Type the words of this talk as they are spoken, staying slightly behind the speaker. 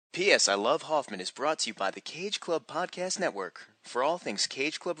P.S. I Love Hoffman is brought to you by the Cage Club Podcast Network. For all things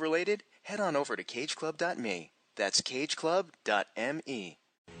Cage Club related, head on over to cageclub.me. That's cageclub.me.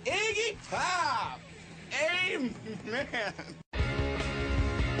 Iggy Pop! Amen!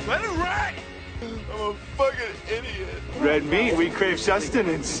 Let it ride! I'm a fucking idiot. Red meat, we crave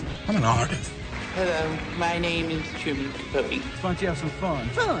sustenance. I'm an artist. Hello, my name is Truman Capote. Why don't you have some fun?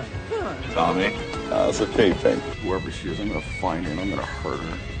 Tommy. It's okay, Pink. Whoever she is, I'm gonna find her and I'm gonna hurt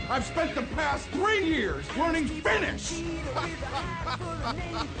her. I've spent the past 3 years learning Finnish!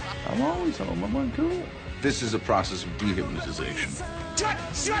 I'm always home. I'm on tour. This is a process of dehypnotization. Shut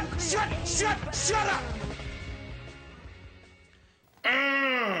up!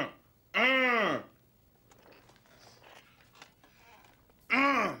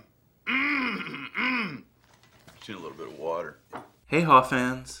 Just need a little bit of water. Hey Hoff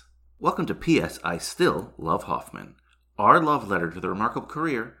fans, welcome to P.S. I Still Love Hoffman, our love letter to the remarkable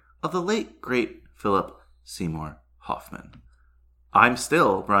career of the late, great Philip Seymour Hoffman. I'm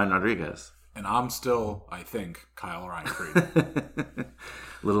still Brian Rodriguez. And I'm still, I think, Kyle Reinfried.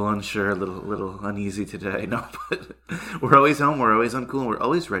 Little unsure, little uneasy today. No, but we're always home, we're always uncool, and we're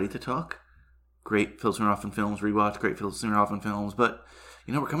always ready to talk great Philip Seymour Hoffman films, rewatch great Philip Seymour Hoffman films. But,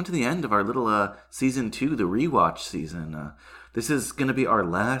 you know, we're coming to the end of our little season 2, the rewatch season. This is going to be our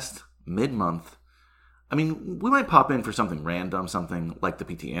last mid-month. I mean, we might pop in for something random, something like the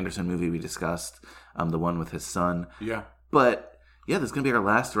P.T. Anderson movie we discussed, the one with his son. Yeah. But yeah, this is going to be our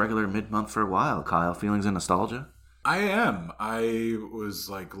last regular mid-month for a while. Kyle, feelings of nostalgia? I am. I was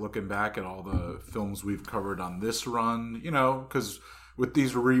like looking back at all the films we've covered on this run, you know, because with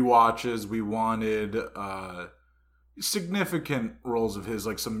these rewatches, we wanted significant roles of his,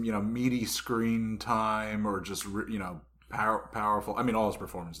 like some, you know, meaty screen time or just, you know, powerful. I mean, all his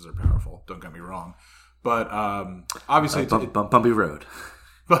performances are powerful, don't get me wrong. But obviously... Bumpy road.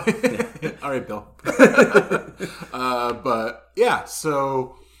 But all right, Bill. But yeah,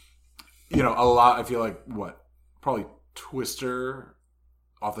 so you know, a lot. I feel like probably Twister,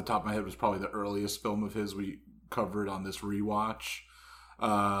 off the top of my head, was probably the earliest film of his we covered on this rewatch.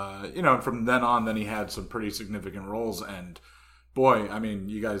 You know, and from then on, then he had some pretty significant roles. And boy, I mean,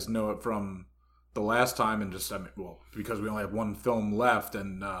 you guys know it from the last time, and just because we only have one film left,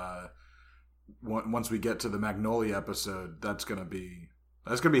 and once we get to the Magnolia episode, that's gonna be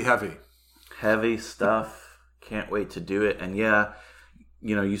heavy. Heavy stuff. Can't wait to do it. And yeah,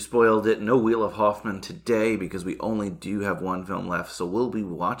 you know, you spoiled it. No Wheel of Hoffman today because we only do have one film left. So we'll be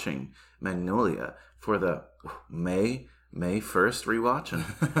watching Magnolia for the May 1st rewatch and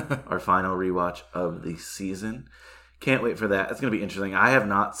our final rewatch of the season. Can't wait for that. It's going to be interesting. I have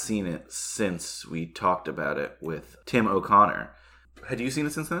not seen it since we talked about it with Tim O'Connor. Had you seen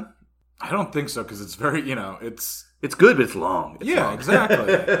it since then? I don't think so, because it's very, you know, it's good, but it's long. It's long.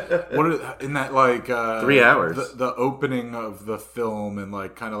 Exactly. In that, like 3 hours, the opening of the film, and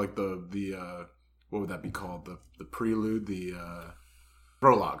like kind of like the what would that be called? The prelude, the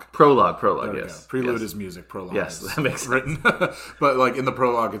prologue. Prologue. Yes. Prelude is music. Prologue. Yes, that makes written. But like in the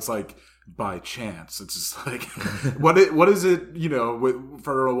prologue, it's like by chance. It's just like what is it? You know,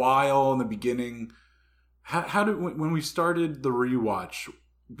 for a while in the beginning. How did when we started the rewatch?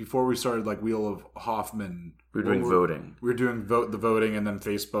 Before we started, like, Wheel of Hoffman, we were doing voting. We were doing the voting, and then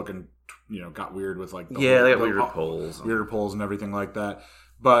Facebook, and you know, got weird with like they got weirder polls and everything like that.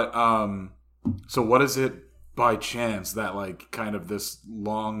 But so what is it by chance that like kind of this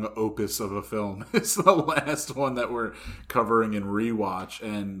long opus of a film is the last one that we're covering in rewatch?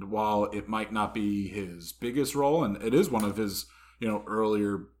 And while it might not be his biggest role, and it is one of his, you know,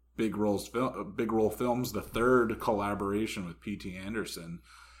 earlier big role films, the third collaboration with P.T. Anderson.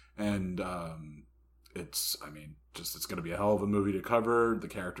 And it's going to be a hell of a movie to cover. The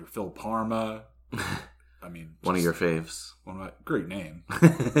character Phil Parma, I mean, one of your faves. Great name.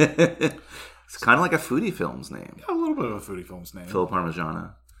 It's kind of like a Foodie Films name. Yeah, a little bit of a Foodie Films name. Phil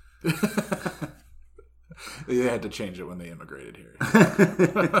Parmigiana. They had to change it when they immigrated here.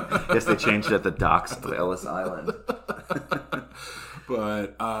 Yes, they changed it at the docks of Ellis Island.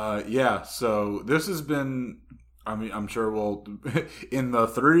 But yeah, so this has been. I mean, I'm sure we'll, in the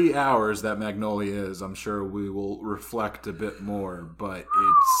 3 hours that Magnolia is, I'm sure we will reflect a bit more. But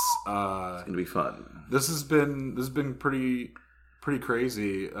it's gonna be fun. This has been pretty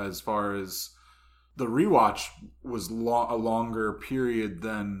crazy as far as the rewatch was a longer period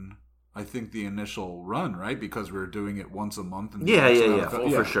than I think the initial run, right? Because we were doing it once a month. And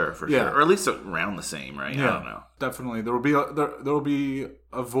for sure, or at least around the same, right? Yeah, I don't know. Definitely, there will be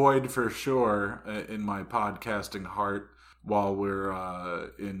a void for sure in my podcasting heart while we're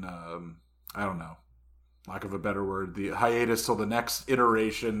in I don't know, lack of a better word, the hiatus till the next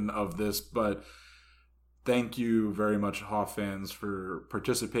iteration of this. But thank you very much, Hoff fans, for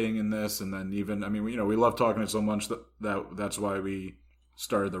participating in this. And then even, I mean, we love talking it so much that's why we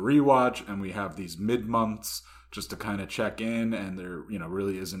started the rewatch, and we have these mid-months just to kind of check in, and there,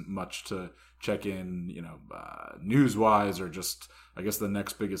 really isn't much to check in, news-wise, or just, I guess the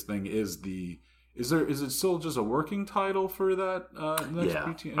next biggest thing is is it still just a working title for that next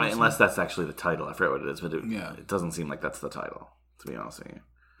BTN? Right, unless that's actually the title. I forget what it is, but it doesn't seem like that's the title, to be honest with you.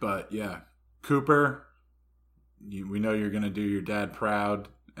 But yeah, Cooper, we know you're going to do your dad proud,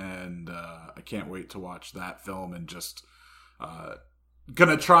 and I can't wait to watch that film, and just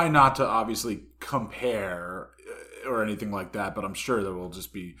gonna try not to obviously compare or anything like that, but I'm sure there will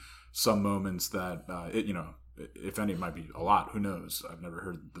just be some moments that if any, it might be a lot, who knows. I've never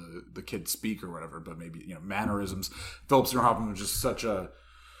heard the kid speak or whatever, but maybe mannerisms. Philip Seymour Hoffman was just such a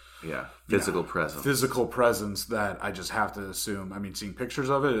physical presence that I just have to assume. I mean, seeing pictures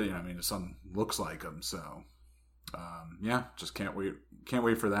of it, his son looks like him, so just can't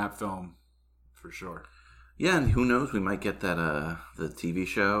wait for that film for sure. Yeah, and who knows? We might get that the TV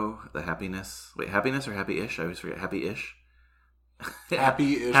show, The Happiness. Wait, Happiness or Happy-ish? I always forget. Happy-ish.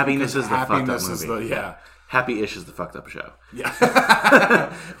 Happy-ish. Happiness is the fucked up movie. Happy-ish is the fucked up show. Yeah.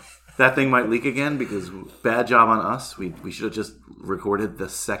 That thing might leak again because bad job on us. We should have just recorded the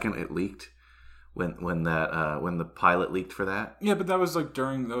second it leaked. When the pilot leaked for that. Yeah, but that was that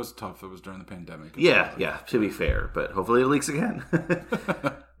was tough. That was during the pandemic. Yeah, to be fair. But hopefully it leaks again.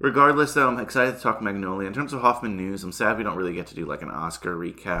 Regardless, though, I'm excited to talk Magnolia. In terms of Hoffman news, I'm sad we don't really get to do like an Oscar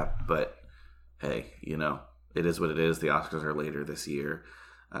recap. But hey, it is what it is. The Oscars are later this year.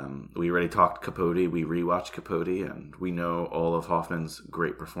 We already talked Capote. We rewatched Capote, and we know all of Hoffman's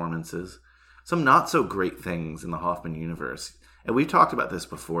great performances. Some not so great things in the Hoffman universe. And we've talked about this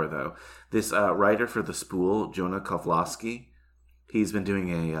before, though. This writer for The Spool, Jonah Kovlowski, he's been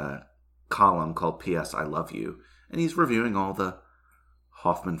doing a column called P.S. I Love You. And he's reviewing all the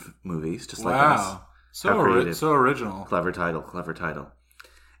Hoffman movies, just like us. So original. Clever title.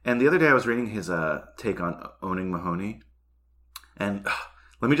 And the other day I was reading his take on Owning Mahoney. And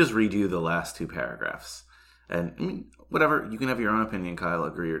let me just read you the last two paragraphs. And whatever, you can have your own opinion, Kyle,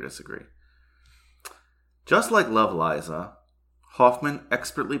 agree or disagree. Just like Love, Liza, Hoffman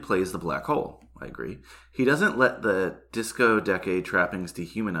expertly plays the black hole. I agree. He doesn't let the disco decade trappings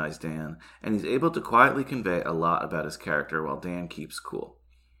dehumanize Dan, and he's able to quietly convey a lot about his character while Dan keeps cool.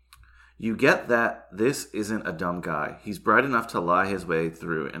 You get that this isn't a dumb guy. He's bright enough to lie his way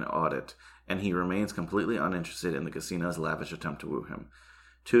through an audit, and he remains completely uninterested in the casino's lavish attempt to woo him.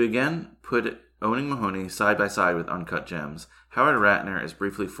 To again put Owning Mahoney side by side with Uncut Gems, Howard Ratner is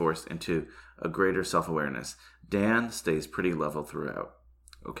briefly forced into a greater self-awareness. Dan stays pretty level throughout.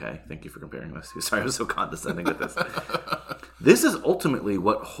 Okay, thank you for comparing those two. Sorry, I was so condescending with this. This is ultimately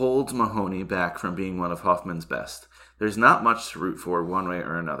what holds Mahoney back from being one of Hoffman's best. There's not much to root for one way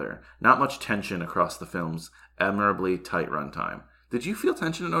or another. Not much tension across the film's admirably tight runtime. Did you feel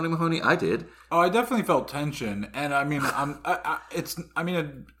tension in Owning Mahoney? I did. Oh, I definitely felt tension, and I mean,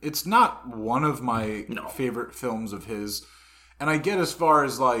 it's not one of my favorite films of his. And I get as far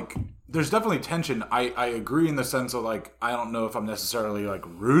as there's definitely tension. I agree in the sense of I don't know if I'm necessarily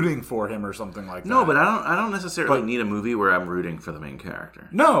rooting for him or something like that. No, but I don't necessarily need a movie where I'm rooting for the main character.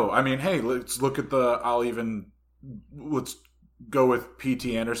 No, I mean, hey, let's look at let's go with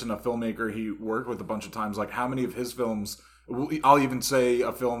P.T. Anderson, a filmmaker he worked with a bunch of times. How many of his films? I'll even say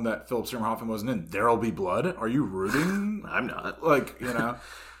a film that Philip Seymour Hoffman wasn't in. There'll Be Blood. Are you rooting? I'm not.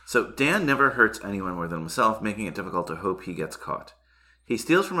 So Dan never hurts anyone more than himself, making it difficult to hope he gets caught. He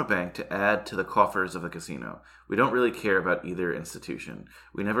steals from a bank to add to the coffers of the casino. We don't really care about either institution.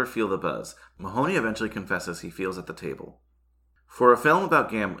 We never feel the buzz. Mahoney eventually confesses he feels at the table. For a film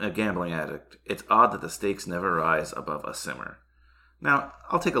about a gambling addict, it's odd that the stakes never rise above a simmer. Now,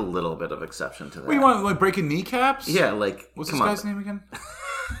 I'll take a little bit of exception to that. What, you want breaking kneecaps? Yeah, what's this guy's name again?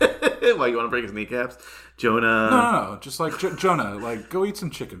 Why, you want to break his kneecaps? Jonah? No. Just Jonah, go eat some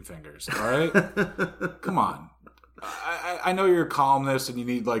chicken fingers, all right? Come on. I know you're a columnist and you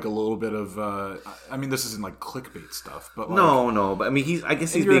need a little bit of. This isn't clickbait stuff, but no. But I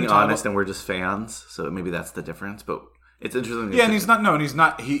guess he's being honest, and we're just fans, so maybe that's the difference. But it's interesting. Yeah, and he's not. No, and he's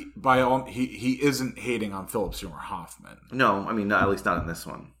not. He isn't hating on Philip Seymour Hoffman. No, at least not in this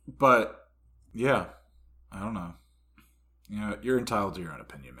one. But yeah, I don't know. You're entitled to your own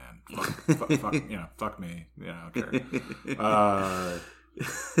opinion, man. Fuck me. I don't care.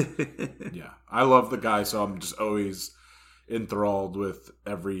 Yeah, I love the guy, so I'm just always enthralled with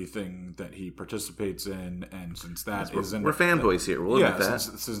everything that he participates in, and since that we're fanboys here, we'll admit that.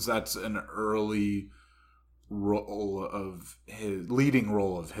 Since that's an early leading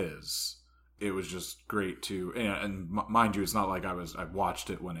role of his. It was just great to, and mind you, it's not like I watched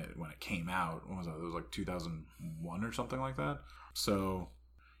it when it came out. When was it? It was like 2001 or something like that. So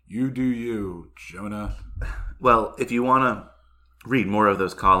you do you, Jonah. Well, if you want to read more of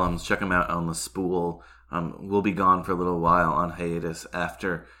those columns, check them out on The Spool. We'll be gone for a little while on hiatus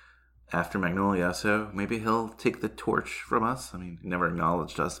after Magnolia, so maybe he'll take the torch from us. I mean, he never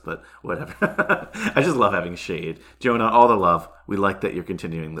acknowledged us, but whatever. I just love having shade. Jonah, all the love. We like that you're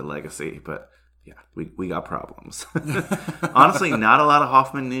continuing the legacy, but yeah, we got problems. Honestly, not a lot of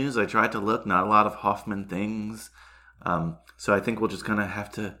Hoffman news. I tried to look, not a lot of Hoffman things. So I think we'll just kind of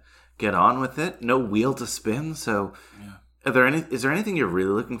have to get on with it. No wheel to spin, so is there anything you're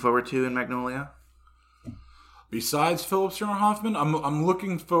really looking forward to in Magnolia? Besides Philip Seymour Hoffman, I'm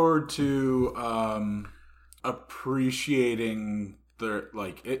looking forward to appreciating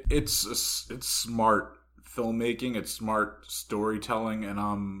it's smart filmmaking, it's smart storytelling, and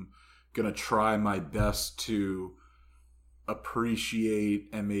I'm gonna try my best to appreciate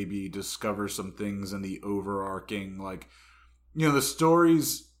and maybe discover some things in the overarching, the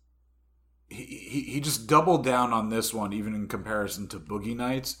stories. He just doubled down on this one, even in comparison to Boogie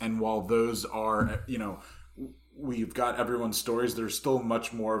Nights, and while those are, we've got everyone's stories, there's still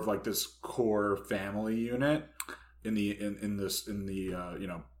much more of this core family unit in the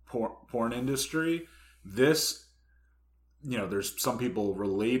porn industry. This, there's some people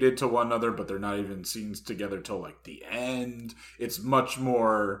related to one another, but they're not even seen together till the end. It's much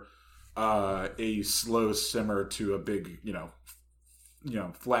more a slow simmer to a big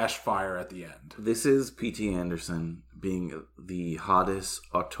flash fire at the end. This is P.T. Anderson being the hottest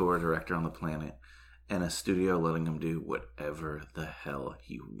auteur director on the planet, and a studio letting him do whatever the hell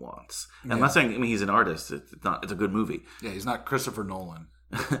he wants. And I'm not saying, he's an artist. It's a good movie. Yeah, he's not Christopher Nolan.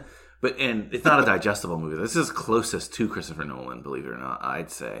 And it's not a digestible movie. This is closest to Christopher Nolan, believe it or not,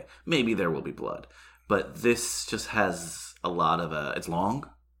 I'd say. Maybe There Will Be Blood. But this just has a lot of, it's long.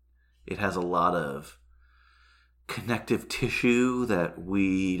 It has a lot of connective tissue that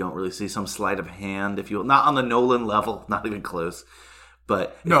we don't really see. Some sleight of hand, if you will. Not on the Nolan level, not even close.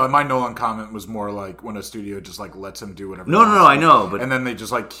 But no, my Nolan comment was more when a studio just lets him do whatever. No, I know, but and then they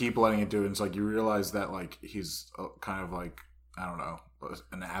just keep letting it do it. And it's you realize that he's kind of I don't know,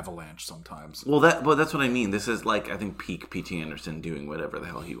 an avalanche sometimes. Well, that's what I mean. This is I think peak P.T. Anderson doing whatever the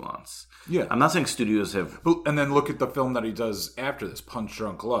hell he wants. Yeah, I'm not saying studios have. And then look at the film that he does after this, Punch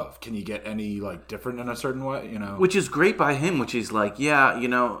Drunk Love. Can you get any different in a certain way? Which is great by him. Which is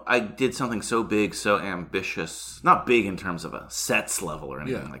I did something so big, so ambitious. Not big in terms of a sets level or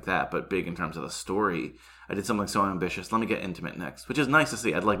anything like that, but big in terms of the story. I did something so ambitious. Let me get intimate next, which is nice to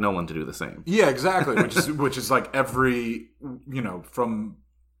see. I'd like Nolan to do the same. Yeah, exactly. Which is every from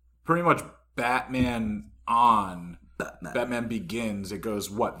pretty much Batman on. Batman Begins. It goes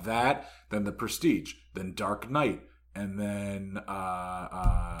then The Prestige, then Dark Knight, and then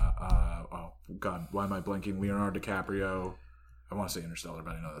oh god, why am I blanking? Leonardo DiCaprio. I want to say Interstellar,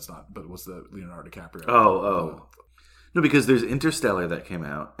 but I know that's not. But what's the Leonardo DiCaprio? Oh. No, because there's Interstellar that came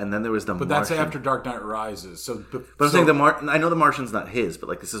out, and then there was The Martian. But that's after Dark Knight Rises. But I'm saying I know The Martian's not his,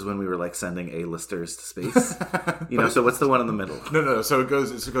 but this is when we were sending A-listers to space. So what's the one in the middle? No. So it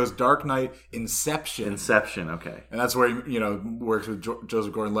goes Dark Knight, Inception, okay. And that's where he works with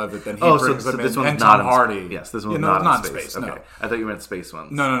Joseph Gordon-Levitt. Then he brings them this in, and Tom Hardy. Yes, this one's not in space. Okay. No. I thought you meant space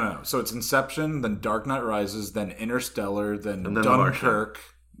ones. No. So it's Inception, then Dark Knight Rises, then Interstellar, then Dunkirk.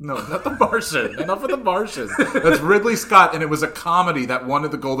 No, not The Martian. Enough of The Martian. That's Ridley Scott, and it was a comedy that won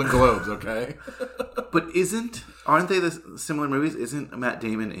at the Golden Globes, okay? But aren't they the similar movies? Isn't Matt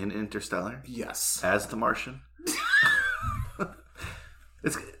Damon in Interstellar? Yes. As The Martian?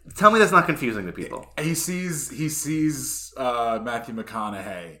 Tell me that's not confusing to people. He sees Matthew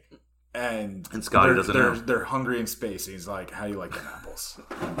McConaughey, and Scotty doesn't know. They're hungry in space, and he's like, how do you like them apples?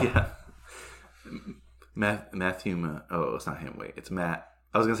 Yeah. Matthew... Oh, it's not him. Wait, it's Matt...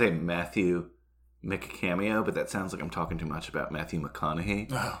 I was going to say Matthew McCameo, but that sounds like I'm talking too much about Matthew McConaughey.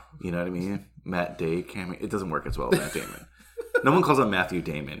 Oh. You know what I mean? Matt Day cameo. It doesn't work as well with Matt Damon. No one calls him Matthew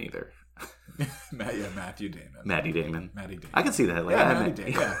Damon either. Matthew Damon. Matty Damon. Matty Damon. I can see that. Matty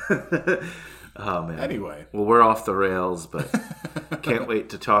Damon. Yeah. Oh, man. Anyway. Well, we're off the rails, but can't wait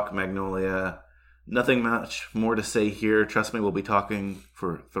to talk Magnolia. Nothing much more to say here. Trust me, we'll be talking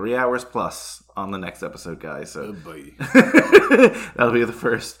for 3 hours plus on the next episode, guys. So that'll be the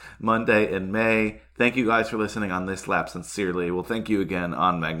first Monday in May. Thank you guys for listening on this lap. Sincerely, we'll thank you again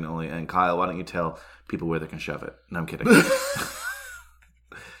on Magnolia. And Kyle, why don't you tell people where they can shove it? No, I'm kidding.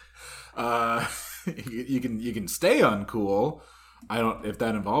 You can stay uncool If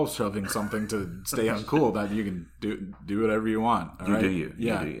that involves shoving something to stay uncool, that you can do whatever you want. All right? Do you.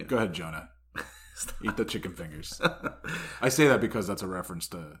 Yeah. You do you. Go ahead, Jonah. Eat the chicken fingers. I say that because that's a reference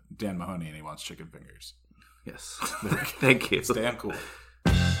to Dan Mahoney and he wants chicken fingers. Yes. Thank you. Stay uncool.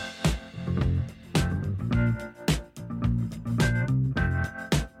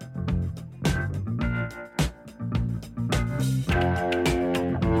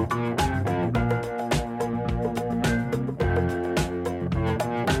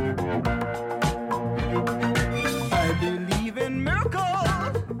 I believe in miracles.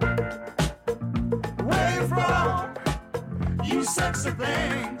 Where you from? You sexy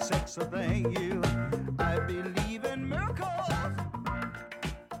thing, you. I believe in miracles.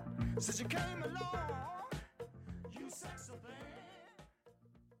 Since you came along.